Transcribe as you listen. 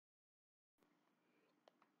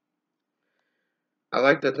I'd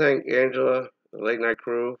like to thank Angela, the late night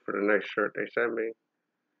crew, for the nice shirt they sent me. It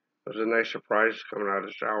was a nice surprise coming out of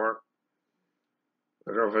the shower.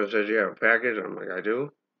 My girlfriend says, "You have a package?" I'm like, "I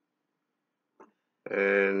do."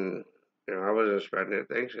 And, I wasn't expecting it.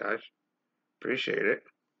 Thanks, guys. Appreciate it.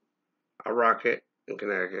 I'll rock it in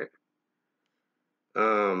Connecticut.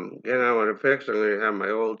 Getting on with the picks, I'm going to have my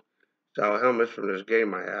old style helmets from this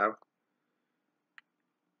game I have.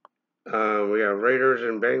 We have Raiders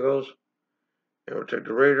and Bengals. And we took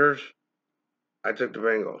the Raiders. I took the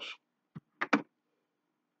Bengals.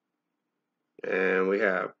 And we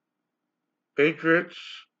have Patriots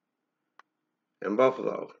and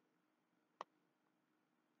Buffalo.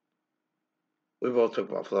 We both took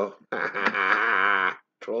Buffalo.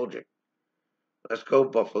 Trolled you. Let's go,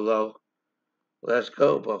 Buffalo. Let's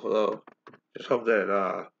go, Buffalo. Just hope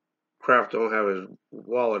that Kraft don't have his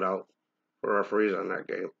wallet out for referees on that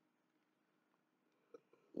game.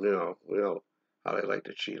 We know how they like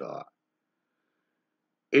to cheat a lot.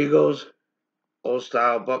 Eagles, old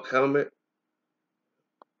style buck helmet.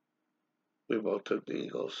 We both took the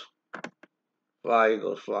Eagles. Fly,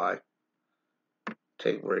 Eagles, fly.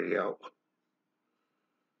 Take Brady out.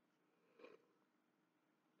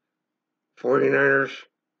 49ers,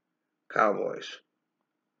 Cowboys.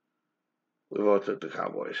 We both took the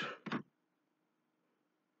Cowboys.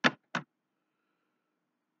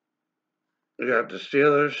 We got the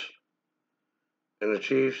Steelers and the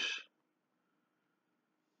Chiefs.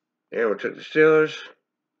 And we took the Steelers.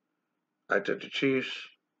 I took the Chiefs.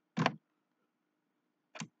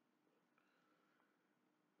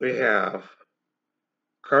 We have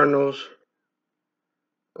Cardinals,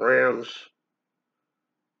 Rams.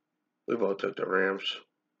 We both took the Rams.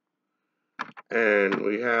 And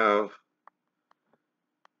we have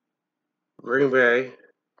Green Bay.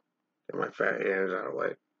 Get my fat hands out of the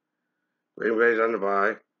way. Green Bay's on the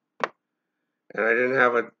bye. And I didn't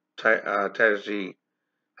have a Tennessee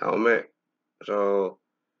helmet. So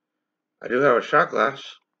I do have a shot glass.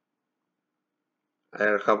 I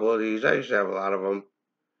had a couple of these. I used to have a lot of them.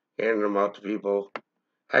 Handing them out to people.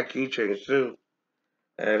 Had keychains too.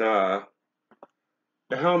 And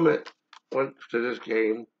the helmet went to this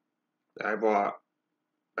game that I bought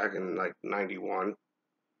back in like '91.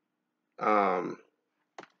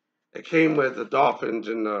 It came with the Dolphins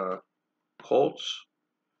and the Colts.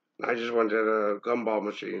 I just went to the gumball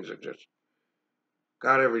machines and just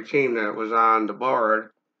got every team that was on the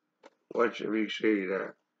board. Which, if you see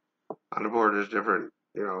that on the board, is different.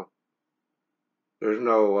 There's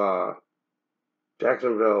no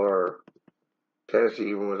Jacksonville or Tennessee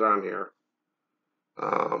even was on here.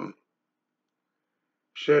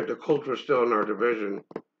 The Colts were still in our division.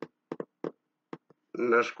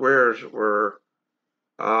 And the squares were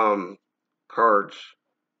cards,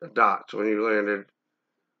 the dots. When you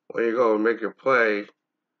go and make your play,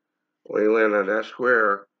 when you land on that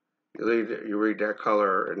square, you read that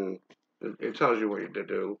color, and it tells you what to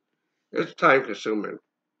do. It's time consuming,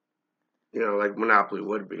 like Monopoly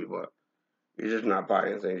would be, but you're just not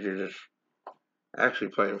buying things. You're just actually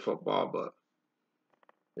playing football. But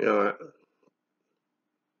you know,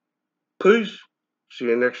 peace. See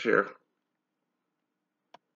you next year.